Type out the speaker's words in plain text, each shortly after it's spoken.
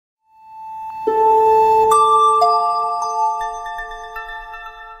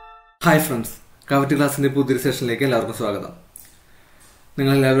Hi friends, Covet class in the Pudir session like Larmaswagada.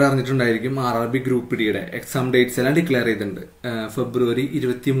 നിങ്ങൾ എല്ലാവരും അറിഞ്ഞിട്ടുണ്ടായിരിക്കും RRB Group D യുടെ exam dates എല്ലാം declare ചെയ്തിട്ടുണ്ട്. ഫെബ്രുവരി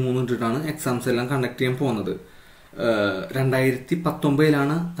 23 തൊട്ടാണ് എക്സാംസ് എല്ലാം കണ്ടക്ട് ചെയ്യാൻ പോകുന്നത്.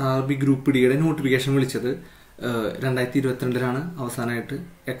 2019 RRB Group D യുടെ നോട്ടിഫിക്കേഷൻ വിളിച്ചത്. 2022 അവസാനമായിട്ട്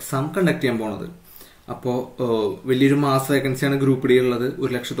എക്സാം കണ്ടക്ട് ചെയ്യാൻ പോകുന്നത്. അപ്പോൾ വലിയൊരു മാസ് വേക്കൻസിയാണ് ഗ്രൂപ്പ് ഡി ഉള്ളത്.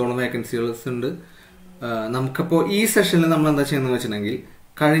 1,00,000-ഓളം വേക്കൻസികൾ ഉണ്ട്. നമുക്കപ്പോൾ ഈ സെഷനിൽ നമ്മൾ എന്താ ചെയ്യുന്നത് വെച്ചിട്ടുണ്ടെങ്കിൽ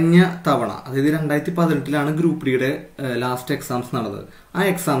കഴിഞ്ഞ തവണ അതായത് 2018 ഗ്രൂപ്പ് ഡിയുടെ ലാസ്റ്റ് എക്സാംസ് നടന്നത്. ആ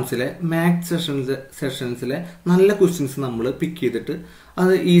എക്സാംസിലെ മാത്സ് സെഷൻസിലെ നല്ല ക്വസ്റ്റ്യൻസ് നമ്മൾ പിക്ക് ചെയ്തിട്ട്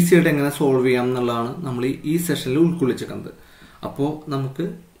അത് ഈസി ആയിട്ട് എങ്ങനെ സോൾവ് ചെയ്യാം എന്നുള്ളതാണ് നമ്മൾ ഈ സെഷനിൽ ഉൾക്കൊള്ളിച്ചിരിക്കുന്നത്. അപ്പോൾ നമുക്ക്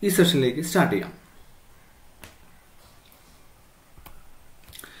ഈ സെഷനിലേക്ക് സ്റ്റാർട്ട് ചെയ്യാം.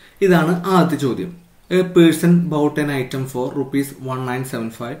 ഇതാണ് ആദ്യത്തെ ചോദ്യം. A person bought an item for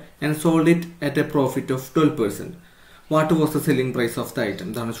 ₹1975 and sold it at a profit of 12%. What was the selling price of the item?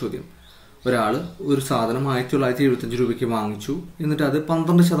 ഇതാണ് ചോദ്യം. ഒരാൾ ഒരു സാധനം 1975 രൂപയ്ക്ക് വാങ്ങിച്ചു, എന്നിട്ട് അത്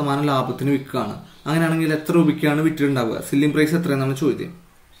 12% ലാഭത്തിന് വിൽക്കുകയാണ്. അങ്ങനെയാണെങ്കിൽ എത്ര രൂപയ്ക്കാണ് വിറ്റിട്ടുണ്ടാവുക? സെല്ലിംഗ് പ്രൈസ് എത്രയെന്നാണ് ചോദ്യം.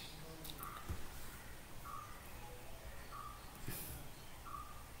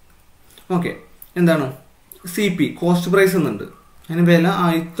 ഓക്കെ, എന്താണ് CP കോസ്റ്റ് പ്രൈസ് എന്നുണ്ട്. അതിന് വില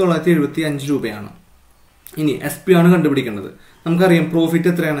 1975 രൂപയാണ്. ഇനി SP ആണ് കണ്ടുപിടിക്കേണ്ടത്. നമുക്കറിയാം പ്രോഫിറ്റ്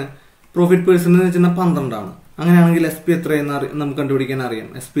എത്രയാണ്. പ്രോഫിറ്റ് പേഴ്സൺ എന്ന് വെച്ചാൽ 12 ആണ്. അങ്ങനെയാണെങ്കിൽ SP എത്രയെന്ന് നമുക്ക് കണ്ടുപിടിക്കാൻ അറിയാം.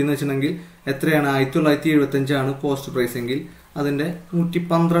 SP എന്ന് വെച്ചിട്ടുണ്ടെങ്കിൽ എത്രയാണ്? 1975 ആണ് കോസ്റ്റ് പ്രൈസ് എങ്കിൽ അതിന്റെ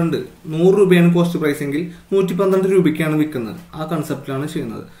 112, 100 രൂപയാണ് കോസ്റ്റ് പ്രൈസ് എങ്കിൽ 112 രൂപയ്ക്കാണ് വിൽക്കുന്നത്. ആ കൺസെപ്റ്റിലാണ്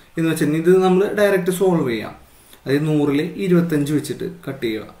ചെയ്യുന്നത്. എന്ന് വെച്ചാൽ ഇത് നമ്മൾ ഡയറക്റ്റ് സോൾവ് ചെയ്യാം. അതായത് 100-ൽ 25 വെച്ചിട്ട് കട്ട്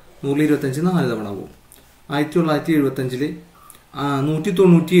ചെയ്യുക. 100-ൽ 25 4 തവണ പോകും. 1975-ൽ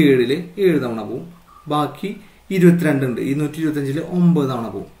 197-ൽ 7 തവണ പോകും. ബാക്കി 22 ഉണ്ട്. 125-ൽ 9 തവണ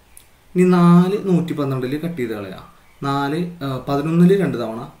പോകും. ഇനി 4 112-ൽ കട്ട് ചെയ്ത് കളയാം. 11-ൽ 2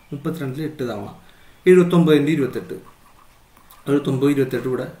 തവണ, 32-ൽ 8 തവണ, 79-ന്റെ 28, 79 28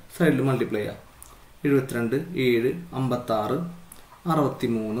 ഇവിടെ സൈഡിൽ മൾട്ടിപ്ലൈ ചെയ്യാം. 72 7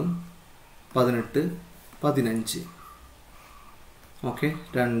 56 63 18 15. ഓക്കെ,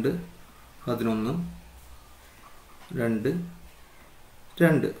 2 11 2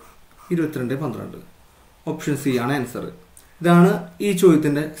 2 22 12. ഓപ്ഷൻ സി ആണ് ആൻസർ. ഇതാണ് ഈ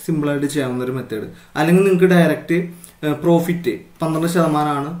ചോദ്യത്തിന്റെ സിമ്പിളായിട്ട് ചെയ്യാവുന്ന ഒരു മെത്തേഡ്. അല്ലെങ്കിൽ നിങ്ങൾക്ക് ഡയറക്റ്റ് പ്രോഫിറ്റ്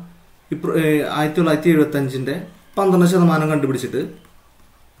 12% 1975-ന്റെ 12% കണ്ടുപിടിച്ചിട്ട്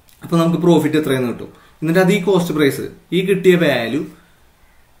അപ്പൊ നമുക്ക് പ്രോഫിറ്റ് എത്രയെന്ന് കിട്ടും. എന്നിട്ട് അത് ഈ കോസ്റ്റ് പ്രൈസ് ഈ കിട്ടിയ വാല്യൂ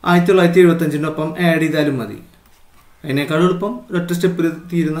 1975-ന്റെ ഒപ്പം ആഡ് ചെയ്താലും മതി. അതിനേക്കാൾ എളുപ്പം ഒറ്റ സ്റ്റെപ്പിൽ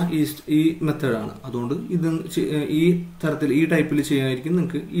തീരുന്ന ഈ മെത്തേഡാണ്. അതുകൊണ്ട് ഇത് ഈ തരത്തിൽ ഈ ടൈപ്പിൽ ചെയ്യാനായിരിക്കും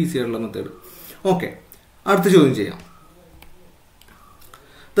നിങ്ങൾക്ക് ഈസി ആയിട്ടുള്ള മെത്തേഡ്. ഓക്കെ, അടുത്ത ചോദ്യം ചെയ്യാം.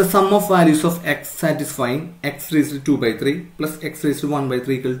 The sum of values of x satisfying x raised to 2/3 plus x raised to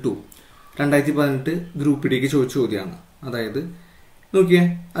 1/3 equal to 2018 group ഡിക്ക് ചോദിച്ച ചോദ്യമാണ്. അതായത് നോക്കിയേ,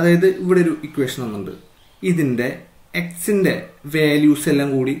 അതായത് ഇവിടെ ഒരു ഇക്വേഷൻ ഒന്നുണ്ട്. ഇതിന്റെ എക്സിന്റെ വാല്യൂസ്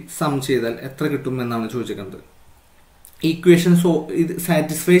എല്ലാം കൂടി സം ചെയ്താൽ എത്ര കിട്ടും എന്നാണ് ചോദിച്ചിരിക്കുന്നത്. ഇക്വേഷൻ ഇത്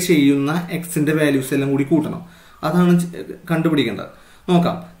സാറ്റിസ്ഫൈ ചെയ്യുന്ന എക്സിന്റെ വാല്യൂസ് എല്ലാം കൂടി കൂട്ടണം. അതാണ് കണ്ടുപിടിക്കേണ്ടത്.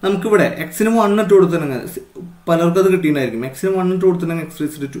 നോക്കാം, നമുക്കിവിടെ എക്സിന് 1 ഇട്ട് കൊടുത്തിട്ടുണ്ടെങ്കിൽ പലർക്കും അത് കിട്ടിയിട്ടുണ്ടായിരിക്കും. എക്സിന് 1 ഇട്ട് കൊടുത്തിട്ടുണ്ടെങ്കിൽ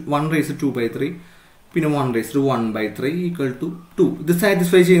 1 raised to 2/3 പിന്നെ 1 raised to 1/3 equal to 2. ഇത്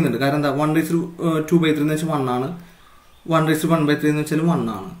സാറ്റിസ്ഫൈ ചെയ്യുന്നുണ്ട്. കാരണം എന്താ, 1 raised to 2/3 എന്ന് വെച്ചാൽ 1 ആണ്, 1 raised to 1/3 എന്ന് വെച്ചാൽ 1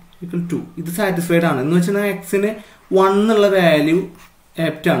 ആണ്, equal to. ഇത് സാറ്റിസ്ഫൈഡ് ആണ്. എന്ന് വെച്ചാൽ എക്സിന് 1 എന്നുള്ള വാല്യൂ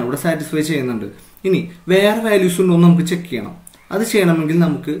ആപ്റ്റ് ആണ്, ഇവിടെ സാറ്റിസ്ഫൈ ചെയ്യുന്നുണ്ട്. ഇനി വേറെ വാല്യൂസ് ഉണ്ടോ എന്ന് നമുക്ക് ചെക്ക് ചെയ്യണം. അത് ചെയ്യണമെങ്കിൽ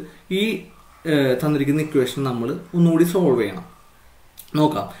നമുക്ക് ഈ തന്നിരിക്കുന്ന ഇക്വേഷൻ നമ്മൾ ഒന്നുകൂടി സോൾവ് ചെയ്യണം.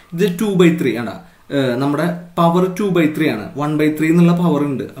 നോക്കാം, ഇത് 2/3 ആണ്. നമ്മുടെ പവർ 2/3 ആണ്. 1/3 എന്നുള്ള പവർ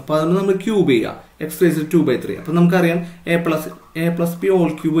ഉണ്ട്. അപ്പൊ അതുകൊണ്ട് നമ്മൾ ക്യൂബ് ചെയ്യാം. x raised to 2/3. അപ്പൊ നമുക്കറിയാം a plus b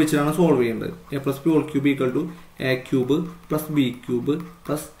whole cube വെച്ചിട്ടാണ് സോൾവ് ചെയ്യേണ്ടത്. a plus b whole cube equal to a cube plus b cube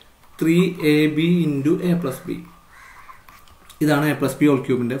plus 3ab into a plus b. ഇതാണ് a plus b whole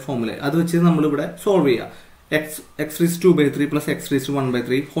ക്യൂബിന്റെ formula. അത് വെച്ച് നമ്മൾ ഇവിടെ solve ചെയ്യാം. x raised to 2/3 plus x raised to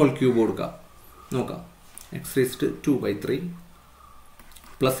 1/3 whole cube കൊടുക്കാം. നോക്കാം, x raised to 2/3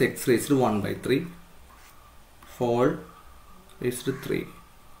 plus x raised to 1/3 whole raised to 3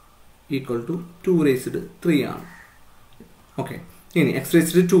 equal to 2 raised to 3 ആണ്. Okay, ഇനി x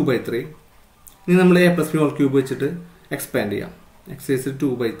raised to 2/3 ഇനി നമ്മൾ a plus b whole cube വെച്ചിട്ട് expand ചെയ്യാം. x raised to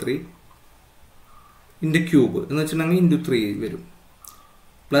 2/3 into cube എന്ന് വെച്ചിട്ടുണ്ടെങ്കിൽ ഇൻറ്റു 3 വരും.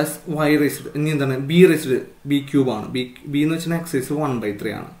 പ്ലസ് y raised ഇനി എന്താണ്, b raised b ക്യൂബ് ആണ്. b എന്ന് വെച്ചാൽ x raised to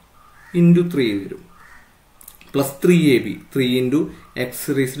 1/3 ആണ്, ഇൻറ്റു 3 വരും. Plus 3ab 3 into x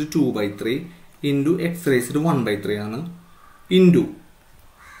raised to 2/3 into x raised to 1/3 ആണ്, ഇൻറ്റു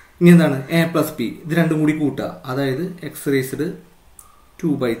ഇനി എന്താണ് a പ്ലസ് b. ഇത് രണ്ടും കൂടി കൂട്ടുക. അതായത് x raised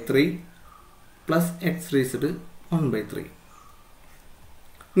 2/3 plus x raised to 1/3.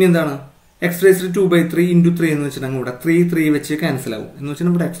 ഇനി എന്താണ് x raised to 2/3 into 3 എന്ന് വെച്ചിട്ടുണ്ടെങ്കിൽ ഇവിടെ 3 വെച്ച് ക്യാൻസൽ ആവും എന്ന് വെച്ചാൽ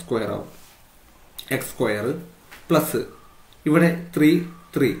ഇവിടെ x square ആവും. x square പ്ലസ് ഇവിടെ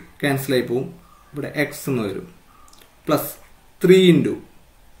 3 ക്യാൻസൽ ആയി പോവും, ഇവിടെ x എന്ന് വരും plus 3 into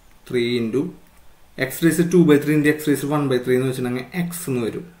x raised to 2/3 into x raised to 1/3 എന്ന് വെച്ചിട്ടുണ്ടെങ്കിൽ x എന്ന്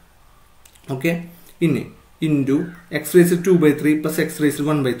വരും. ഓക്കെ, ഇനി into x raised to 2/3 plus x raised to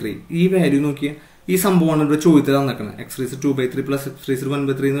 1/3. ഈ വാല്യൂ നോക്കിയാൽ ഈ സംഭവമാണ് ഇവിടെ ചോദ്യത്തിൽ തന്നിരിക്കുന്നത്. x raised to 2/3 plus x raised to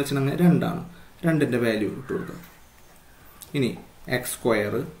 1/3 എന്ന് വെച്ചിട്ടുണ്ടെങ്കിൽ 2 ആണ്. 2ന്റെ വാല്യൂ ഇട്ട് കൊടുക്കുക. ഇനി x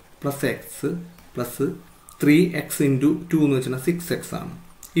square plus X plus 3x into 2 എന്ന് വെച്ചാൽ 6x ആണ്.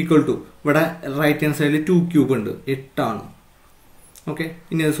 ഈക്വൽ ടു ഇവിടെ റൈറ്റ് ഹാൻഡ് സൈഡിൽ 2 ക്യൂബ് ഉണ്ട്, 8 ആണ്. ഓക്കെ,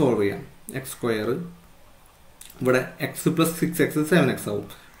 ഇനി അത് സോൾവ് ചെയ്യാം. x സ്ക്വയർ ഇവിടെ x പ്ലസ് 6x 7x ആവും,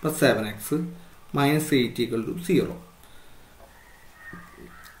 plus 7x minus 8 equal to 0.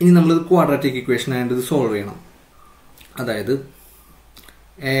 ഇനി നമ്മളിത് ക്വാഡ്രാറ്റിക് ഇക്വേഷൻ ആയതുകൊണ്ട് ഇത് സോൾവ് ചെയ്യണം. അതായത്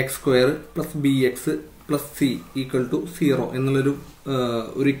ax square plus bx plus c equal to 0 എന്നുള്ളൊരു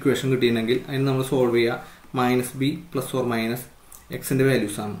ഇക്വേഷൻ കിട്ടിയിട്ടുണ്ടെങ്കിൽ അതിന് നമ്മൾ സോൾവ് ചെയ്യുക. Minus B plus or minus എക്സിൻ്റെ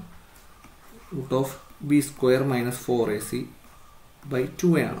വാല്യൂസ് ആണ്. Root of B square minus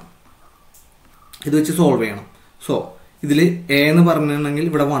 4ac/2a ആണ്. ഇത് വെച്ച് സോൾവ് ചെയ്യണം. സോ ഇതിൽ എ എന്ന് പറഞ്ഞിട്ടുണ്ടെങ്കിൽ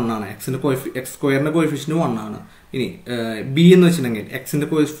ഇവിടെ 1 ആണ്. x സ്ക്വയറിന്റെ കോഎഫിഷ്യന്റ് 1 ആണ്. ഇനി ബി എന്ന് വെച്ചിട്ടുണ്ടെങ്കിൽ എക്സിന്റെ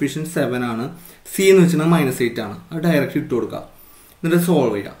കോഎഫിഷ്യന്റ് 7 ആണ്. സി എന്ന് വെച്ചിട്ടുണ്ടെങ്കിൽ -8 ആണ്. അത് ഡയറക്റ്റ് ഇട്ട് കൊടുക്കുക, എന്നിട്ട്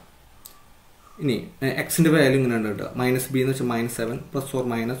സോൾവ് ചെയ്യുക. ഇനി എക്സിന്റെ വാല്യൂ ഇങ്ങനെ ഉണ്ട് കേട്ടോ. മൈനസ് ബി എന്ന് വെച്ചാൽ -7 plus or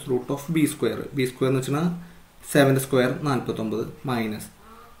minus root of B square എന്ന് വെച്ചാൽ 7 square 49 minus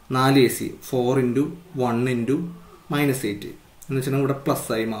 4ac 4 into 1 into -8 എന്ന് വെച്ചാൽ ഇവിടെ പ്ലസ്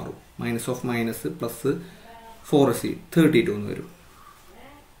ആയി മാറും. Minus of minus plus 4ac 32 എന്ന് വരും.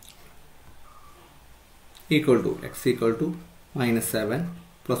 Equal to x equal to -7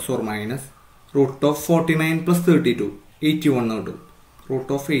 plus or minus root of 49 plus 32 81 കിട്ടും.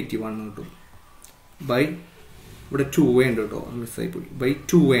 റൂട്ട് ഓഫ് 81 കിട്ടും. ബൈ ഇവിടെ 2a ഉണ്ട് കേട്ടോ, മിസ്സായി പോയി. ബൈ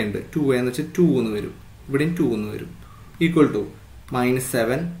 2a ഉണ്ട്. 2a എന്ന് വെച്ചാൽ 2 എന്ന് വരും, ഇവിടെയും 2 എന്ന് വരും. Equal to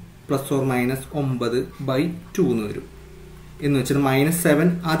 -7 plus or minus 9/2 എന്ന് വരും. എന്ന് വെച്ചാൽ -7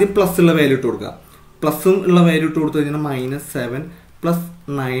 ആദ്യം പ്ലസ് ഉള്ള വാല്യൂ ഇട്ട് കൊടുക്കുക. പ്ലസും ഉള്ള വാല്യൂ ഇട്ട് കൊടുത്തു കഴിഞ്ഞാൽ -7 പ്ലസ്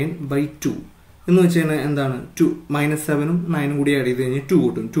 9/2 എന്ന് വെച്ച് കഴിഞ്ഞാൽ എന്താണ് 2 -7ഉം 9ഉം കൂടി ആഡ് ചെയ്ത് കഴിഞ്ഞാൽ 2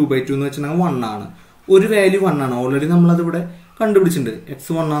 കിട്ടും. 2/2 എന്ന് വെച്ചാൽ 1 ആണ്. ഒരു വാല്യൂ 1 ആണ്. ഓൾറെഡി നമ്മളത് ഇവിടെ കണ്ടുപിടിച്ചിട്ടുണ്ട്. x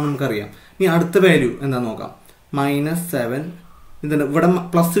 1 ആണെന്ന് നമുക്കറിയാം. ഇനി അടുത്ത വാല്യൂ എന്താ നോക്കാം. -7 എന്താണ് ഇവിടെ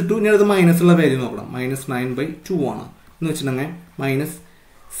പ്ലസ് ഇട്ടു. ഇനി അത് മൈനസ് ഉള്ള വാല്യൂ നോക്കണം. -9/2 ആണ്. എന്ന് വെച്ചിട്ടുണ്ടെങ്കിൽ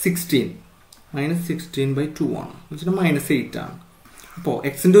 -16/2 ആണ്. എന്ന് വെച്ചിട്ടുണ്ടെങ്കിൽ -8 ആണ്. അപ്പോൾ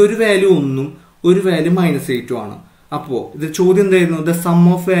എക്സിന്റെ ഒരു വാല്യൂ 1ഉം ഒരു വാല്യൂ -8ഉം ആണ്. അപ്പോൾ ഇത് ചോദ്യം എന്തായിരുന്നു? The sum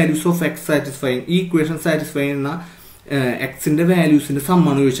of values of X satisfying, ഈ ഇക്വേഷൻ സാറ്റിസ്ഫൈ ചെയ്യുന്ന എക്സിന്റെ വാല്യൂസിന്റെ സം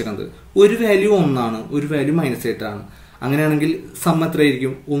ആണ് ചോദിച്ചിരിക്കുന്നത്. ഒരു വാല്യൂ 1 ആണ്, ഒരു വാല്യൂ -8 ആണ്. അങ്ങനെയാണെങ്കിൽ സം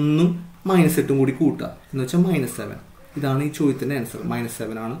എത്രയായിരിക്കും? 1ഉം -8ഉം കൂടി കൂട്ടുക എന്ന് വെച്ചാൽ -7. ഇതാണ് ഈ ചോദ്യത്തിന്റെ ആൻസർ.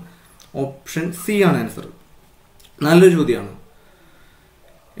 -7 ആണ്. ഓപ്ഷൻ സി ആണ് ആൻസർ. നല്ലൊരു ചോദ്യമാണ്.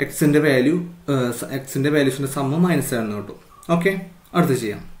 എക്സിന്റെ വാല്യൂസിന്റെ സമ്മ് -7 കിട്ടും. ഓക്കെ, അടുത്ത്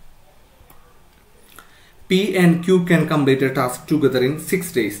ചെയ്യാം. P and Q can complete a task together in 6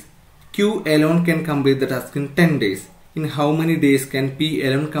 days. Q alone can complete the task in 10 days. In how many days can P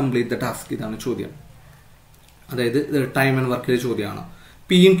alone complete the task? ഇതാണ് ചോദ്യം. അതായത് time and വർക്കിലെ ചോദ്യമാണ്.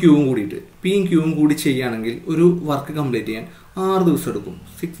 പിയും ക്യൂവും കൂടി ചെയ്യുകയാണെങ്കിൽ ഒരു വർക്ക് കംപ്ലീറ്റ് ചെയ്യാൻ 6 ദിവസം എടുക്കും.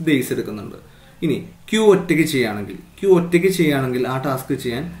 6 days എടുക്കുന്നുണ്ട്. ഇനി ക്യൂ ഒറ്റയ്ക്ക് ചെയ്യുകയാണെങ്കിൽ ആ ടാസ്ക്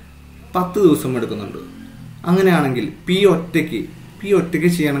ചെയ്യാൻ 10 ദിവസം എടുക്കുന്നുണ്ട്. അങ്ങനെയാണെങ്കിൽ പി ഒറ്റയ്ക്ക്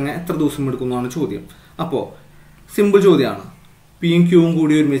ചെയ്യണമെങ്കിൽ എത്ര ദിവസം എടുക്കുന്നതാണ് ചോദ്യം. അപ്പോൾ സിമ്പിൾ ചോദ്യമാണ്. പിയും ക്യൂവും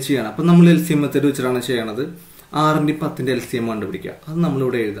കൂടി ഒരുമിച്ച് ചെയ്യണം. അപ്പം നമ്മൾ LCM മെത്തേഡ് വെച്ചിട്ടാണ് ചെയ്യണത്. 6ന്റെ 10ന്റെ LCM കണ്ടുപിടിക്കുക. അത്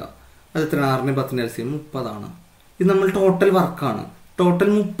നമ്മളിവിടെ എഴുതുക. അത് എത്രയാണ്? 6ന്റെ 10ന്റെ LCM 30 ആണ്. ഇത് നമ്മൾ ടോട്ടൽ വർക്കാണ്. ടോട്ടൽ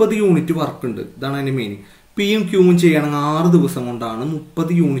 30 യൂണിറ്റ് വർക്ക് ഉണ്ട്. ഇതാണ് അതിന്റെ മീനിങ്. പിയും ക്യൂവും ചെയ്യണമെങ്കിൽ 6 ദിവസം കൊണ്ടാണ്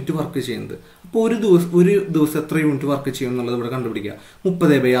 30 യൂണിറ്റ് വർക്ക് ചെയ്യുന്നത്. അപ്പോൾ ഒരു ദിവസം എത്ര യൂണിറ്റ് വർക്ക് ചെയ്യും എന്നുള്ളത് ഇവിടെ കണ്ടുപിടിക്കുക.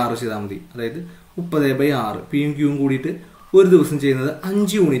 30/6 ചെയ്താൽ മതി. അതായത് 30/6 പിയും ക്യൂവും കൂടിയിട്ട് ഒരു ദിവസം ചെയ്യുന്നത്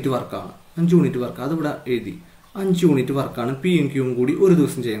 5 യൂണിറ്റ് വർക്കാണ്. 5 യൂണിറ്റ് വർക്ക് അതിവിടെ എഴുതി. 5 യൂണിറ്റ് വർക്കാണ് പിയും ക്യൂവും കൂടി ഒരു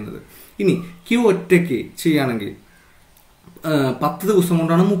ദിവസം ചെയ്യുന്നത്. ഇനി ക്യൂ ഒറ്റയ്ക്ക് ചെയ്യുകയാണെങ്കിൽ 10 ദിവസം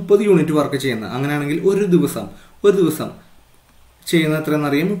കൊണ്ടാണ് 30 യൂണിറ്റ് വർക്ക് ചെയ്യുന്നത്. അങ്ങനെയാണെങ്കിൽ ഒരു ദിവസം ചെയ്യുന്നത്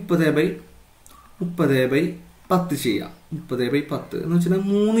എത്രയെന്നറിയാം? 30/10 ചെയ്യാം. 30/10 എന്ന് വെച്ചാൽ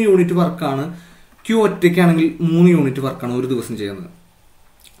 3 യൂണിറ്റ് വർക്കാണ്. ക്യൂ ഒറ്റയ്ക്കാണെങ്കിൽ 3 യൂണിറ്റ് വർക്കാണ് ഒരു ദിവസം ചെയ്യുന്നത്.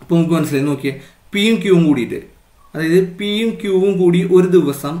 അപ്പോൾ നമുക്ക് മനസ്സിലായി. നോക്കിയേ, പിയും ക്യൂവും കൂടിയിട്ട്, അതായത് പിയും ക്യൂവും കൂടി ഒരു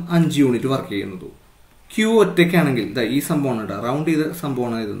ദിവസം 5 യൂണിറ്റ് വർക്ക് ചെയ്യുന്നത്. ക്യൂ ഒറ്റയ്ക്കാണെങ്കിൽ ഈ സംഭവമാണ് കേട്ടോ, റൗണ്ട് ചെയ്ത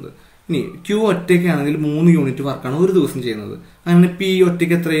സംഭവമാണ് എഴുതുന്നത്. ഇനി ക്യൂ ഒറ്റയ്ക്കാണെങ്കിൽ 3 യൂണിറ്റ് വർക്കാണ് ഒരു ദിവസം ചെയ്യുന്നത്. അങ്ങനെ പി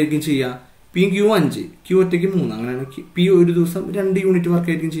ഒറ്റയ്ക്ക് എത്രയായിരിക്കും ചെയ്യുക? പി ക്യൂ 5, ക്യൂ ഒറ്റയ്ക്ക് 3. അങ്ങനെയാണ് പി ഒരു ദിവസം 2 യൂണിറ്റ്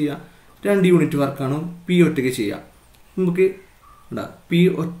വർക്കായിരിക്കും ചെയ്യുക. 2 യൂണിറ്റ് വർക്കാണ് പി ഒറ്റയ്ക്ക് ചെയ്യുക. നമുക്ക് പി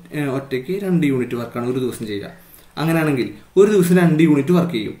ഒറ്റയ്ക്ക് 2 യൂണിറ്റ് വർക്കാണ് ഒരു ദിവസം ചെയ്യുക. അങ്ങനെയാണെങ്കിൽ ഒരു ദിവസം 2 യൂണിറ്റ്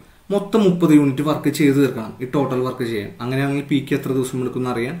വർക്ക് ചെയ്യും. മൊത്തം 30 യൂണിറ്റ് വർക്ക് ചെയ്ത് തീർക്കണം ഈ ടോട്ടൽ വർക്ക് ചെയ്യാൻ. അങ്ങനെയാണെങ്കിൽ പിക്ക് എത്ര ദിവസം എടുക്കും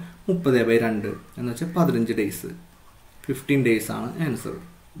അറിയാൻ 30/2 എന്ന് വെച്ചാൽ 15 ഡേയ്സ്. 15 ഡേയ്സ് ആണ് ആൻസർ.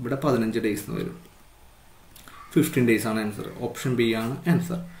 ഇവിടെ 15 ഡേയ്സ് എന്ന് വരും. 15 ഡേയ്സ് ആണ് ആൻസർ. ഓപ്ഷൻ ബി ആണ്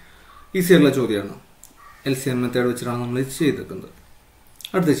ആൻസർ. ഈസി ആയിട്ടുള്ള ചോദ്യമാണ്. LCM മെത്തേഡ് വെച്ചിട്ടാണ് നമ്മൾ ഇത് ചെയ്തിരിക്കുന്നത്.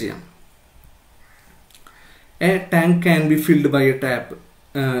 അടുത്ത് ചെയ്യാം. A tank can be filled by a tap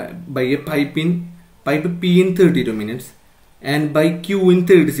by a pipe P in 32 minutes and by Q in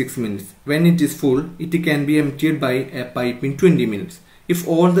 36 minutes. When it is full, it can be emptied by a pipe in 20 minutes. If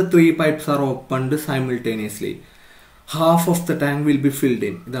all the 3 pipes are opened simultaneously, half of the tank will be filled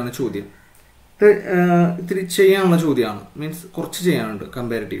in. ഇതാണ് ചോദ്യം. ഇത്തിരി ചെയ്യാനുള്ള ചോദ്യമാണ്. Means കുറച്ച് ചെയ്യാനുണ്ട്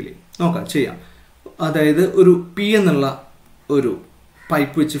comparatively. നോക്കാം, ചെയ്യാം. അതായത് ഒരു പി എന്നുള്ള ഒരു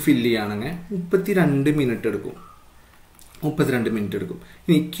പൈപ്പ് വെച്ച് ഫില്ല് ചെയ്യുകയാണെങ്കിൽ 32 മിനിറ്റ് എടുക്കും. 32 മിനിറ്റ് എടുക്കും.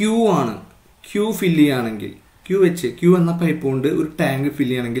 ഇനി ക്യൂ ആണ്. ക്യൂ ഫില്ല് ചെയ്യുകയാണെങ്കിൽ ക്യൂ എന്ന പൈപ്പ് കൊണ്ട് ഒരു ടാങ്ക്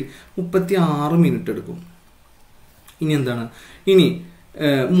ഫില്ല് ചെയ്യുകയാണെങ്കിൽ 36 മിനിറ്റ് എടുക്കും. ഇനി എന്താണ്? ഇനി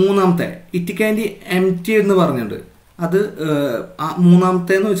മൂന്നാമത്തെ ഇറ്റ് ക്യാൻ ബി എംപ്റ്റി എന്ന് പറഞ്ഞിട്ടുണ്ട്. അത്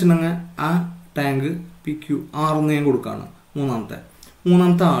മൂന്നാമത്തെ എന്ന് വെച്ചിട്ടുണ്ടെങ്കിൽ ആ ടാങ്ക് പി ക്യൂ 6 ഞാൻ കൊടുക്കുകയാണ്.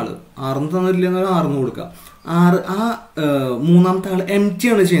 മൂന്നാമത്തെ ആള് 6 തന്നില്ല 6 കൊടുക്കുക. മൂന്നാമത്തെ ആള് എംപ്റ്റി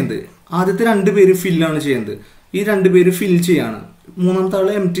ആണ് ചെയ്യുന്നത്. ആദ്യത്തെ 2 പേര് ഫില്ലാണ് ചെയ്യുന്നത്. ഈ 2 പേര് ഫിൽ ചെയ്യാണ്. മൂന്നാമത്തെ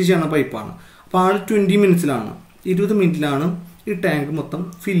ആള് എംപ്റ്റി ചെയ്യണ പൈപ്പാണ്. അപ്പൊ ആള് 20 മിനിറ്റ്സിലാണ് 20 മിനിറ്റിലാണ് ഈ ടാങ്ക് മൊത്തം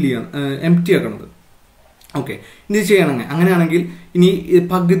ഫില്ല് ചെയ്യണം, എംപ്റ്റി ആക്കണത്. ഓക്കെ, ഇത് ചെയ്യണമെങ്കിൽ അങ്ങനെയാണെങ്കിൽ ഇനി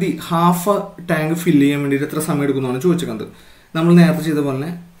പകുതി ഹാഫ് ടാങ്ക് ഫില്ല് ചെയ്യാൻ വേണ്ടിയിട്ട് എത്ര സമയം എടുക്കുന്നതാണ് ചോദിച്ചിരിക്കുന്നത്. നമ്മൾ നേരത്തെ ചെയ്ത പോലെ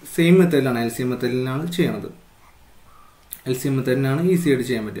സെയിം മെത്തേഡിലാണ്, LCM മെത്തേഡിലാണ് ചെയ്യണത്. LCM മെത്തേഡിനാണ് ഈസി ആയിട്ട്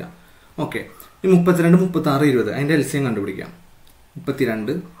ചെയ്യാൻ പറ്റുക. ഓക്കെ, ഈ 32, 36, 20 അതിന്റെ LCM കണ്ടുപിടിക്കാം.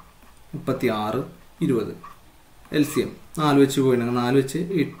 32, 36, 20 LCM 4 വെച്ച് പോയിട്ടുണ്ടെങ്കിൽ 4 വെച്ച്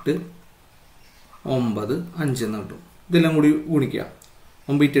 8, 9, 5 എന്ന് കിട്ടും. ഇതെല്ലാം കൂടി ഗുണിക്കുക.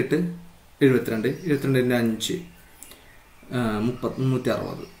 9, 8, 72, 72 × 5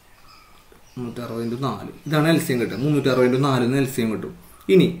 360 × 4. ഇതാണ് LCM കിട്ടുക. 360 × 4 LCM കിട്ടും.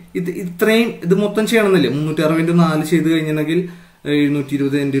 ഇനി ഇത് മൊത്തം ചെയ്യണമെന്നില്ല. 360 × 4 ചെയ്ത് കഴിഞ്ഞിട്ടുണ്ടെങ്കിൽ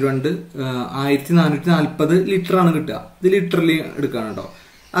 720 × 2 1440 ലിറ്റർ ആണ് കിട്ടുക. ഇത് ലിറ്ററിൽ എടുക്കുകയാണ് കേട്ടോ.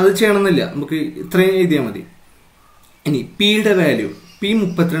 അത് ചെയ്യണമെന്നില്ല, നമുക്ക് ഇത്രയും എഴുതിയാൽ മതി. ഇനി പിയുടെ വാല്യൂ, പി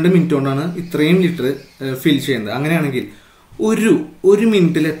 32 മിനിറ്റ് കൊണ്ടാണ് ഇത്രയും ലിറ്റർ ഫിൽ ചെയ്യുന്നത്. അങ്ങനെയാണെങ്കിൽ ഒരു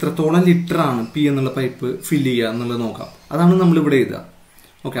മിനിറ്റിൽ എത്രത്തോളം ലിറ്റർ ആണ് പി എന്നുള്ള പൈപ്പ് ഫിൽ ചെയ്യുക എന്നുള്ളത് നോക്കാം. അതാണ് നമ്മൾ ഇവിടെ എഴുതുക.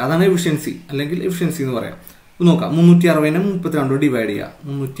 ഓക്കെ, അതാണ് എഫിഷ്യൻസി അല്ലെങ്കിൽ എഫിഷ്യൻസി എന്ന് പറയാം. നോക്കാം, 360 32 ഡിവൈഡ് ചെയ്യുക.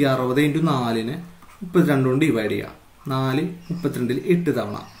 360 × 4 32 ഡിവൈഡ് ചെയ്യുക. 4 32 8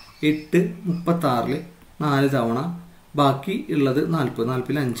 തവണ, 8 36 4 തവണ, ബാക്കി ഉള്ളത്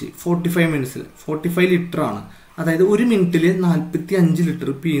 40, 5 45 മിനിറ്റ്സിൽ 45 ലിറ്റർ ആണ്. അതായത് ഒരു മിനിറ്റിൽ 45 ലിറ്റർ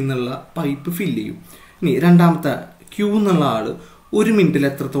പി എന്നുള്ള പൈപ്പ് ഫില്ല് ചെയ്യും. ഇനി രണ്ടാമത്തെ ക്യൂ എന്നുള്ള ആള് ഒരു മിനിറ്റിൽ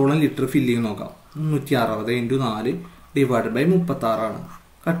എത്രത്തോളം ലിറ്റർ ഫില്ല് ചെയ്യും നോക്കാം. 360 × 4 ഡിവൈഡ് ബൈ 36 ആണ്.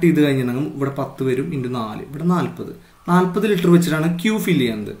 കട്ട് ചെയ്ത് കഴിഞ്ഞിട്ടുണ്ടെങ്കിൽ ഇവിടെ 10 വരും × 4, ഇവിടെ 40 ലിറ്റർ വെച്ചിട്ടാണ് ക്യൂ ഫില്ല്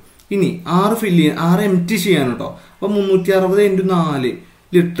ചെയ്യുന്നത്. ഇനി 6 എംപ്റ്റി ചെയ്യാൻ കേട്ടോ. അപ്പൊ 360 × 4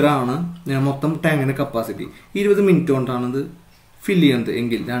 ലിറ്റർ ആണ് മൊത്തം ടാങ്കിന്റെ കപ്പാസിറ്റി. 20 മിനിറ്റ് കൊണ്ടാണ് ഇത് ഫില്ല് ചെയ്യുന്നത്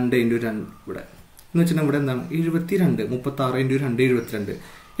എങ്കിൽ 2 × 2 ഇവിടെ എന്ന് വെച്ചിട്ടുണ്ടെങ്കിൽ ഇവിടെ എന്താണ് 72, 36 × 2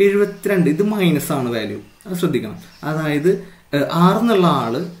 72. ഇത് മൈനസ് ആണ് വാല്യൂ, അത് ശ്രദ്ധിക്കണം. അതായത് 6 എന്നുള്ള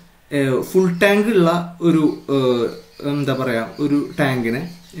ആള് ഫുൾ ടാങ്ക് ഉള്ള ഒരു എന്താ പറയാ ഒരു ടാങ്കിനെ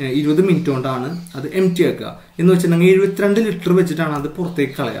 20 മിനിറ്റ് കൊണ്ടാണ് അത് എംപ്റ്റി ആക്കുക എന്ന് വെച്ചിട്ടുണ്ടെങ്കിൽ 72 ലിറ്റർ വെച്ചിട്ടാണ് അത്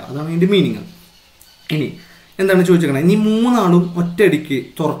പുറത്തേക്ക് കളയുക. അതാണ് ഇതിന്റെ മീനിങ്. ഇനി എന്താണ് ചോദിച്ചേക്കണേ, ഇനി 3 ആളും ഒറ്റയടിക്ക്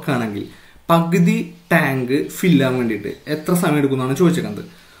തുറക്കുകയാണെങ്കിൽ പകുതി ടാങ്ക് ഫില്ലാൻ വേണ്ടിയിട്ട് എത്ര സമയം എടുക്കുന്നതാണ് ചോദിച്ചേക്കുന്നത്.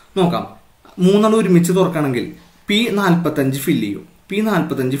 നോക്കാം, 3 ആളും ഒരുമിച്ച് തുറക്കുകയാണെങ്കിൽ പി 45 ഫില്ല്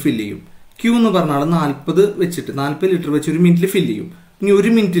ചെയ്യും. ക്യൂ എന്ന് പറഞ്ഞാൽ 40 വെച്ചിട്ട് 40 ലിറ്റർ വെച്ച് ഒരു മിനിറ്റിൽ ഫില്ല് ചെയ്യും. ഇനി ഒരു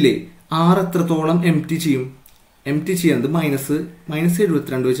മിനിറ്റില് 6 എത്രത്തോളം എംപ്റ്റി ചെയ്യും? എംപ്റ്റി ചെയ്യുന്നത് മൈനസ്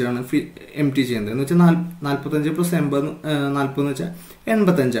 72 വെച്ചിട്ടാണ് എംപ്റ്റി ചെയ്യുന്നത്. എന്ന് വെച്ചാൽ 45 + 80 40 എന്ന് വെച്ചാൽ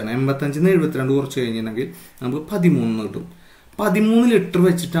 85 ആണ്. 85 ന്ന് 72 കുറച്ച് കഴിഞ്ഞിട്ടുണ്ടെങ്കിൽ നമുക്ക് 13 കിട്ടും. 13 ലിറ്റർ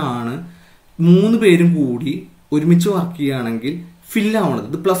വെച്ചിട്ടാണ് 3 പേരും കൂടി ഒരുമിച്ച് വർക്ക് ചെയ്യുകയാണെങ്കിൽ ഫില്ലാവണത്.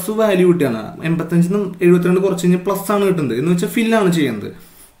 ഇത് പ്ലസ് വാല്യൂ കിട്ടുകയാണ്. 85 ന്ന് 72 കുറച്ച് കഴിഞ്ഞാൽ പ്ലസ് ആണ് കിട്ടുന്നത്. എന്ന് വെച്ചാൽ ഫില്ലാണ് ചെയ്യുന്നത്.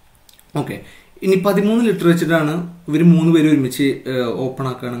 ഓക്കെ, ഇനി 13 ലിറ്റർ വെച്ചിട്ടാണ് ഇവർ 3 പേര് ഒരുമിച്ച് ഓപ്പൺ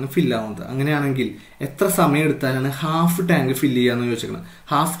ആക്കുകയാണെങ്കിൽ ഫില്ലാവുന്നത്. അങ്ങനെയാണെങ്കിൽ എത്ര സമയം എടുത്താലാണ് ഹാഫ് ടാങ്ക് ഫില്ല് ചെയ്യാന്ന് ചോദിച്ചിരിക്കുന്നത്.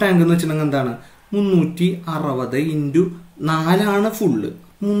 ഹാഫ് ടാങ്ക് എന്ന് വെച്ചിട്ടുണ്ടെങ്കിൽ എന്താണ് 360 × 4 ആണ് ഫുള്ള്.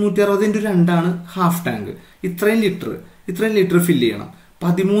 360 into 2 ആണ് ഹാഫ് ടാങ്ക്. ഇത്രയും ലിറ്റർ ഫില്ല് ചെയ്യണം.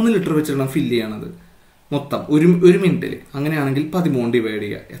 13 ലിറ്റർ വെച്ചിട്ടാണ് ഫില്ല് ചെയ്യണത് മൊത്തം ഒരു മിനിറ്റിൽ. അങ്ങനെയാണെങ്കിൽ 13 ഡിവൈഡ്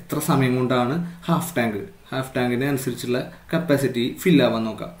ചെയ്യുക. എത്ര സമയം കൊണ്ടാണ് ഹാഫ് ടാങ്കിന് അനുസരിച്ചുള്ള കപ്പാസിറ്റി ഫില്ലാവാൻ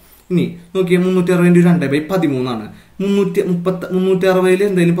നോക്കാം. ഇനി നോക്കിയാൽ 360 into 2/13 ആണ്. 360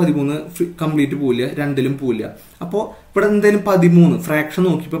 എന്തായാലും 13 കംപ്ലീറ്റ് പോവില്ല, 2 പോവില്ല. അപ്പോൾ ഇവിടെ എന്തായാലും 13 ഫ്രാക്ഷൻ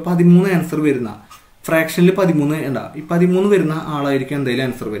നോക്കിയപ്പോൾ 13 ആൻസർ വരുന്ന ഫ്രാക്ഷനിൽ 13 ഉണ്ടാവും. ഈ 13 വരുന്ന ആളായിരിക്കും എന്തായാലും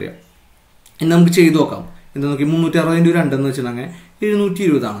ആൻസർ വരിക. ഇനി നമുക്ക് ചെയ്ത് നോക്കാം. എന്താ നോക്കി 360 into 2 എന്ന് വെച്ചിട്ടുണ്ടെങ്കിൽ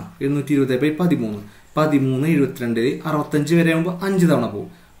 720 ആണ്. 720/13 13 72 65 വരെ ആകുമ്പോൾ 5 തവണ പോകും.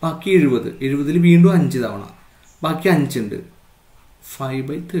 ബാക്കി 70 വീണ്ടും 5 തവണ. ബാക്കി 5 ഉണ്ട്.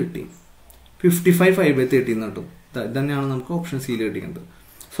 5/13 55 5/13 കിട്ടും. ഇതന്നെയാണ് നമുക്ക് ഓപ്ഷൻ സിയിൽ കിട്ടിയത്.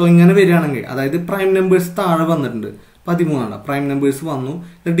 സോ ഇങ്ങനെ വരികയാണെങ്കിൽ അതായത് പ്രൈം നമ്പേഴ്സ് താഴെ വന്നിട്ടുണ്ട് 13 പ്രൈം നമ്പേഴ്സ് വന്നു.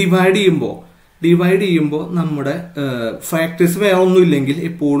 ഡിവൈഡ് ചെയ്യുമ്പോൾ നമ്മുടെ ഫാക്ടേഴ്സ് വേറെ ഒന്നും ഇല്ലെങ്കിൽ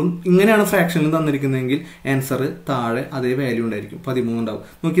എപ്പോഴും ഇങ്ങനെയാണ് ഫ്രാക്ഷനിൽ തന്നിരിക്കുന്നതെങ്കിൽ ആൻസർ താഴെ അതേ വാല്യൂ ഉണ്ടായിരിക്കും, 13 ഉണ്ടാവും.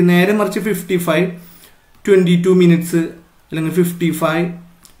 നോക്കി നേരെ മറിച്ച് 55 22 മിനിറ്റ്സ് അല്ലെങ്കിൽ 55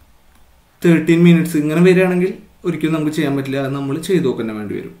 13 മിനിറ്റ്സ് ഇങ്ങനെ വരികയാണെങ്കിൽ ഒരിക്കലും നമുക്ക് ചെയ്യാൻ പറ്റില്ല. അത് നമ്മൾ ചെയ്ത് നോക്കാൻ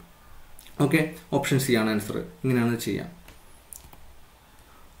വേണ്ടി വരും. ഓക്കെ, ഓപ്ഷൻ സി ആണ് ആൻസർ. ഇങ്ങനെയാണ് ചെയ്യാം.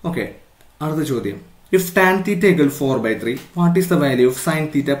 ഓക്കെ, അടുത്ത ചോദ്യം. If tan theta equal 4/3 what is the value of sine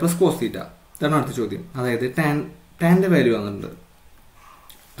theta plus cos theta? ഇതാണ് അടുത്ത ചോദ്യം. അതായത് ടാൻ്റെ വാല്യൂ വന്നിട്ടുണ്ട്.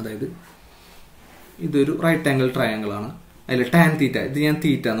 അതായത് ഇതൊരു റൈറ്റ് ആംഗിൾ ട്രയാങ്കിൾ ആണ്. അതിൽ ടാൻ തീറ്റ, ഇത് ഞാൻ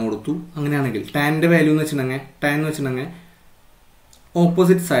തീറ്റ എന്ന് കൊടുത്തു. അങ്ങനെയാണെങ്കിൽ ടാൻ്റെ വാല്യൂ എന്ന് വെച്ചിട്ടുണ്ടെങ്കിൽ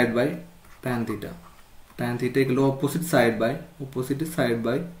opposite side by tan theta. Tan theta equal opposite side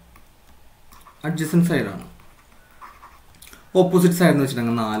by adjacent സൈഡാണ്. ഓപ്പോസിറ്റ് സൈഡ് എന്ന്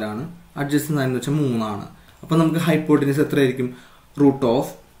വെച്ചിട്ടുണ്ടെങ്കിൽ 4 ആണ്. അഡ്ജസൻറ്റ് സൈഡ് എന്ന് വെച്ചാൽ 3 ആണ്. അപ്പോൾ നമുക്ക് ഹൈപ്പോട്ടിനസ് എത്രയായിരിക്കും? Root of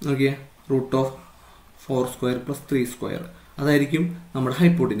 4² + 3². അതായിരിക്കും നമ്മുടെ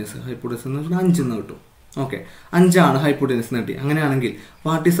ഹൈപ്പോട്ടിനസ്. എന്ന് വെച്ചാൽ 5 എന്ന് കിട്ടും. ഓക്കെ, 5 ആണ് ഹൈപ്പോട്ടിനസ് കിട്ടി. അങ്ങനെയാണെങ്കിൽ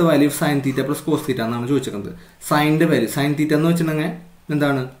what is the value of sine theta plus cos theta എന്നാണ് ചോദിച്ചിരിക്കുന്നത്. സൈൻ്റെ വാല്യൂ, സൈൻ തീറ്റ എന്ന് വെച്ചിട്ടുണ്ടെങ്കിൽ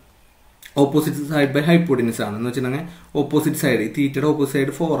എന്താണ്? ഓപ്പോസിറ്റ് സൈഡ് ബൈ ഹൈപ്പോട്ടിനസ് ആണ്. എന്ന് വെച്ചിട്ടുണ്ടെങ്കിൽ ഓപ്പോസിറ്റ് സൈഡ്, തീറ്റയുടെ ഓപ്പോസിറ്റ്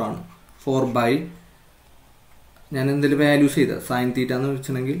സൈഡ് 4 ആണ്. 4 ഞാൻ എന്തെങ്കിലും വാല്യൂസ് ചെയ്ത സൈൻ തീറ്റ എന്ന്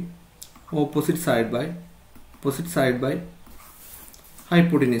വെച്ചിട്ടുണ്ടെങ്കിൽ ഓപ്പോസിറ്റ് സൈഡ് ബൈ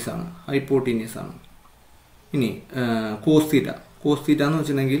ഹൈപ്പോട്ടിനസ് ആണ്. ഇനി കോസ് തീറ്റ എന്ന്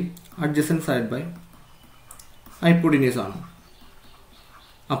വെച്ചിട്ടുണ്ടെങ്കിൽ അഡ്ജസൻറ്റ് സൈഡ് ബൈ ഹൈപ്പോട്ടിനസ് ആണ്.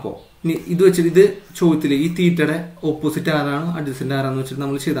 അപ്പോൾ ഇനി ഇത് വെച്ചിട്ട് ഇത് ചോദ്യത്തിൽ ഈ തീറ്റയുടെ ഓപ്പോസിറ്റ് ആരാണ് അഡ്ജസൻറ്റ് ആരാന്ന് വെച്ചിട്ട്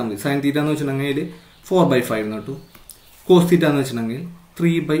നമ്മൾ ചെയ്താൽ മതി. സൈൻ തീറ്റ എന്ന് വെച്ചിട്ടുണ്ടെങ്കിൽ 4/5 എന്ന് കിട്ടും. കോസ് തീറ്റ എന്ന് വെച്ചിട്ടുണ്ടെങ്കിൽ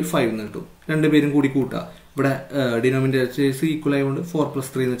 3/5 എന്ന് കിട്ടും. രണ്ടുപേരും കൂടി കൂട്ടുക. ഇവിടെ ഡിനോമിനേറ്റേഴ്സ് ഈക്വൽ ആയതുകൊണ്ട് 4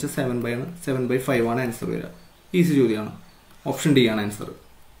 + 3 എന്ന് വെച്ചാൽ 7/5 ആണ് ആൻസർ വരിക. ഈസി ചോദ്യമാണ്. ഓപ്ഷൻ ഡി ആണ് ആൻസർ.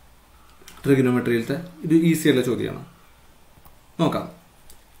 ട്രിഗണോമെട്രിയിലത്തെ ഇത് ഈസിയുള്ള ചോദ്യമാണ്. നോക്കാം.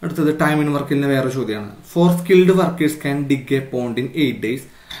 അടുത്തത് ടൈം ഇൻ വർക്കിന്റെ വേറെ ചോദ്യമാണ്. 4 skilled workers can dig a pond in 8 days,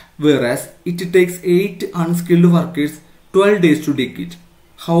 whereas it takes 8 unskilled workers 12 days to dig it.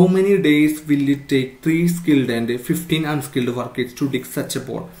 How many days will it take 3 skilled and 15 unskilled workers to dig such a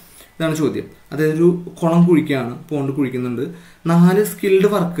pond? ഇതാണ് ചോദ്യം. അതായത് ഒരു കുളം കുഴിക്കുകയാണ്, pond കുഴിക്കുന്നുണ്ട്. 4 skilled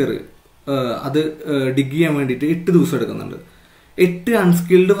worker അത് dig ചെയ്യാൻ വേണ്ടിയിട്ട് 8 ദിവസം എടുക്കുന്നുണ്ട്. 8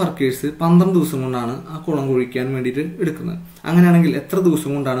 അൺസ്കിൽഡ് വർക്കേഴ്സ് 12 ദിവസം കൊണ്ടാണ് ആ കുളം കുഴിക്കാൻ വേണ്ടിയിട്ട് എടുക്കുന്നത്. അങ്ങനെയാണെങ്കിൽ എത്ര ദിവസം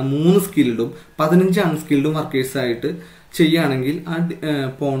കൊണ്ടാണ് 3 സ്കിൽഡും 15 അൺസ്കിൽഡും വർക്കേഴ്സ് ആയിട്ട് ചെയ്യുകയാണെങ്കിൽ ആ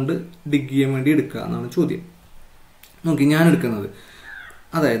പോണ്ട് ഡിഗ് ചെയ്യാൻ വേണ്ടി എടുക്കുക എന്നാണ് ചോദ്യം. നോക്കി, ഞാൻ എടുക്കുന്നത്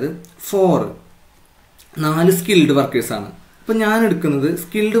അതായത് 4 സ്കിൽഡ് വർക്കേഴ്സാണ്. അപ്പം ഞാൻ എടുക്കുന്നത്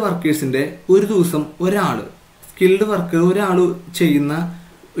സ്കിൽഡ് വർക്കേഴ്സിൻ്റെ ഒരു ദിവസം സ്കിൽഡ് വർക്കർ ഒരാൾ ചെയ്യുന്ന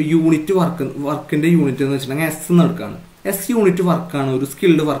വർക്കിൻ്റെ യൂണിറ്റ് എന്ന് വെച്ചിട്ടുണ്ടെങ്കിൽ എസ് എന്ന് എടുക്കുകയാണ്. എസ് യൂണിറ്റ് വർക്കാണ് ഒരു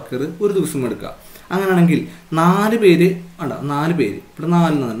സ്കിൽഡ് വർക്കർ ഒരു ദിവസം എടുക്കുക. അങ്ങനെയാണെങ്കിൽ 4 പേര് ഇവിടെ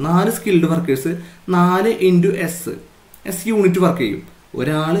 4 skilled workers 4 × S unit work ചെയ്യും.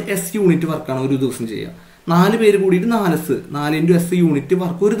 ഒരാൾ എസ് യൂണിറ്റ് വർക്കാണ് ഒരു ദിവസം ചെയ്യുക. 4 പേര് കൂടിയിട്ട് 4 × എസ് യൂണിറ്റ്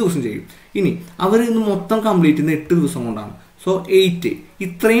വർക്ക് ഒരു ദിവസം ചെയ്യും. ഇനി അവർ ഇന്ന് മൊത്തം കംപ്ലീറ്റ് ചെയ്യുന്ന 8 ദിവസം കൊണ്ടാണ്. സോ 8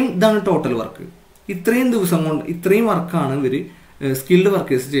 ഇതാണ് ടോട്ടൽ വർക്ക്. ഇത്രയും വർക്കാണ് ഇവർ സ്കിൽഡ്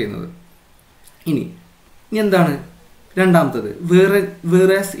വർക്കേഴ്സ് ചെയ്യുന്നത്. ഇനി എന്താണ് രണ്ടാമത്തത്?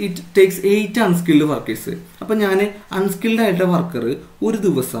 വേറാസ് ഇറ്റ് ടേക്സ് 8 അൺസ്കിൽഡ് വർക്കേഴ്സ്. അപ്പം ഞാൻ അൺസ്കിൽഡ് ആയിട്ടുള്ള വർക്കർ ഒരു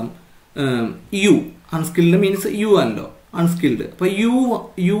ദിവസം അൺസ്കിൽഡ് മീൻസ് അല്ലോ അൺസ്കിൽഡ്. അപ്പം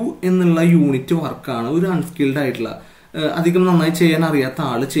യു എന്നുള്ള യൂണിറ്റ് വർക്കാണ് ഒരു അൺസ്കിൽഡ് ആയിട്ടുള്ള അധികം നന്നായി ചെയ്യാൻ അറിയാത്ത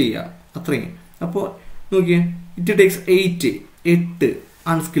ആൾ ചെയ്യുക, അത്രയും. അപ്പോൾ നോക്കിയേ, it takes 8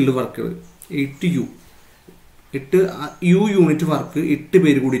 unskilled worker 8 unit work 8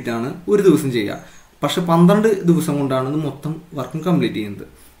 പേര് കൂടിയിട്ടാണ് ഒരു ദിവസം ചെയ്യുക. പക്ഷെ 12 ദിവസം കൊണ്ടാണ് ഇത് മൊത്തം വർക്കും കംപ്ലീറ്റ് ചെയ്യുന്നത്.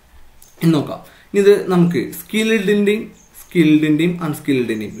 ഇനി നോക്കാം. ഇത് നമുക്ക് സ്കിൽഡിൻ്റെയും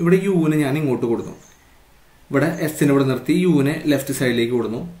അൺസ്കിൽഡിൻ്റെയും ഇവിടെ യുവിനെ ഞാൻ ഇങ്ങോട്ട് കൊടുത്തു. ഇവിടെ എസിനെ ഇവിടെ നിർത്തി യുവിനെ ലെഫ്റ്റ് സൈഡിലേക്ക്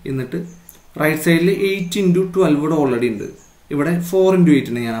കൊടുന്നു. എന്നിട്ട് റൈറ്റ് സൈഡിൽ 8 × 12 ഇവിടെ ഓൾറെഡി ഉണ്ട്. ഇവിടെ 4 ×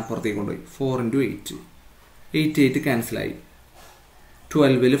 8 ഞാൻ അപ്പുറത്തേക്ക് കൊണ്ടുപോയി. 4 × 8 8 ക്യാൻസലായി.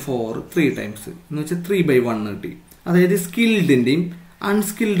 12ൽ 4 3 ടൈംസ് എന്ന് വെച്ചാൽ 3/1 കിട്ടി. അതായത് സ്കിൽഡിൻ്റെയും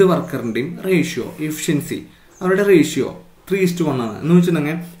അൺസ്കിൽഡ് വർക്കറിൻ്റെയും റേഷ്യോ എഫിഷ്യൻസി അവരുടെ റേഷ്യോ 3:1 ആണ്. എന്ന്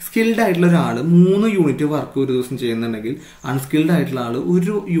വെച്ചിട്ടുണ്ടെങ്കിൽ സ്കിൽഡ് ആയിട്ടുള്ള ഒരാൾ 3 യൂണിറ്റ് വർക്ക് ഒരു ദിവസം ചെയ്യുന്നുണ്ടെങ്കിൽ അൺസ്കിൽഡ് ആയിട്ടുള്ള ആൾ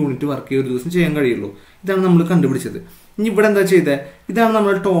 1 യൂണിറ്റ് വർക്ക് ഒരു ദിവസം ചെയ്യാൻ കഴിയുള്ളൂ. ഇതാണ് നമ്മൾ കണ്ടുപിടിച്ചത്. ഇനി ഇവിടെ എന്താ ചെയ്തത്? ഇതാണ്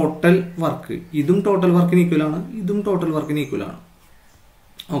നമ്മുടെ ടോട്ടൽ വർക്ക്. ഇതും ടോട്ടൽ വർക്കിന് ഈക്വലാണ്, ഇതും ടോട്ടൽ വർക്കിന് ഈക്വലാണ്.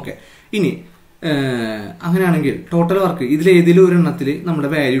 ഓക്കെ, ഇനി അങ്ങനെയാണെങ്കിൽ ടോട്ടൽ വർക്ക് ഇതിലേതെങ്കിലും ഒരു എണ്ണത്തിൽ നമ്മുടെ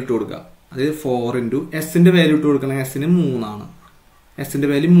വാല്യൂ ഇട്ട് കൊടുക്കുക. അതായത് 4 × എസിന്റെ വാല്യൂ ഇട്ട് കൊടുക്കണമെങ്കിൽ എസിന് 3 ആണ്. എസിന്റെ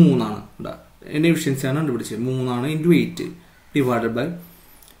വാല്യൂ 3 ആണ്. എന്റെ എഫിഷ്യൻസിയാണ് കണ്ടുപിടിച്ചത്. 3 × 8 ഡിവൈഡഡ് ബൈ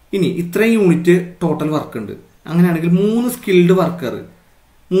ഇനി ഇത്രയും യൂണിറ്റ് ടോട്ടൽ വർക്ക് ഉണ്ട്. അങ്ങനെയാണെങ്കിൽ 3 സ്കിൽഡ് വർക്കർ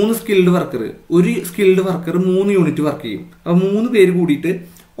ഒരു സ്കിൽഡ് വർക്കർ 3 യൂണിറ്റ് വർക്ക് ചെയ്യും. അപ്പൊ 3 പേര് കൂടിയിട്ട്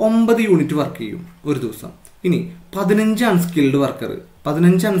 9 യൂണിറ്റ് വർക്ക് ചെയ്യും ഒരു ദിവസം. ഇനി 15 അൺസ്കിൽഡ് വർക്കർ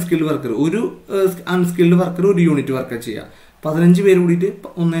ഒരു അൺസ്കിൽഡ് വർക്കർ 1 യൂണിറ്റ് വർക്ക് ചെയ്യുക. 15 പേര് കൂടിയിട്ട്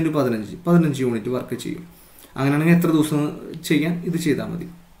 1 × 15 യൂണിറ്റ് വർക്ക് ചെയ്യും. അങ്ങനെയാണെങ്കിൽ എത്ര ദിവസം ചെയ്യാൻ ഇത് ചെയ്താൽ മതി.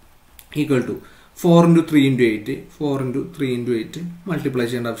 ഈക്വൽ ടു 4 × 3 × 8 മൾട്ടിപ്ലൈ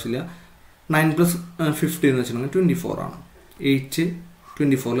ചെയ്യേണ്ട ആവശ്യമില്ല. 9 + 50 എന്ന് വെച്ചിട്ടുണ്ടെങ്കിൽ 24 ആണ്. 8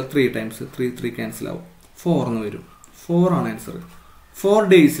 24ൽ 3 ടൈംസ് 3 ക്യാൻസൽ ആവും. 4 എന്ന് വരും. 4 ആണ് ആൻസർ. 4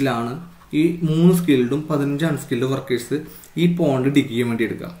 ഡേയ്സിലാണ് ഈ 3 സ്കിൽഡും 15 അൺസ്കിൽഡ് വർക്കേഴ്സ് ഈ പോണ്ട് ഡിഗ് ചെയ്യാൻ വേണ്ടി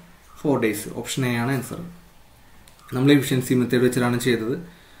എടുക്കുക. 4 ഡേയ്സ്. ഓപ്ഷൻ എ ആണ് ആൻസർ. നമ്മൾ എഫിഷ്യൻസി മെത്തേഡ് വെച്ചിട്ടാണ് ചെയ്തത്.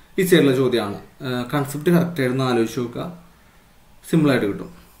 ഈ ചെയ്തുള്ള ചോദ്യമാണ്. കൺസെപ്റ്റ് കറക്റ്റ് ആയിരുന്നു, ആലോചിച്ച് നോക്കുക. സിമ്പിളായിട്ട് കിട്ടും.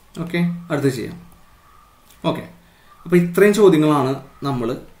 ഓക്കെ, അടുത്ത് ചെയ്യാം. ഓക്കെ, അപ്പോൾ ഇത്രയും ചോദ്യങ്ങളാണ് നമ്മൾ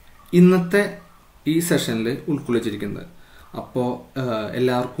ഇന്നത്തെ ഈ സെഷനിൽ ഉൾക്കൊള്ളിച്ചിരിക്കുന്നത്. അപ്പോൾ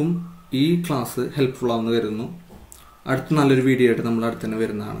എല്ലാവർക്കും ഈ ക്ലാസ് ഹെൽപ്ഫുൾ ആവുമെന്ന് കരുതുന്നു. അടുത്ത നല്ലൊരു വീഡിയോ ആയിട്ട് നമ്മൾ അടുത്ത് തന്നെ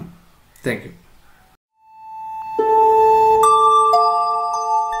വരുന്നതാണ്. Thank you.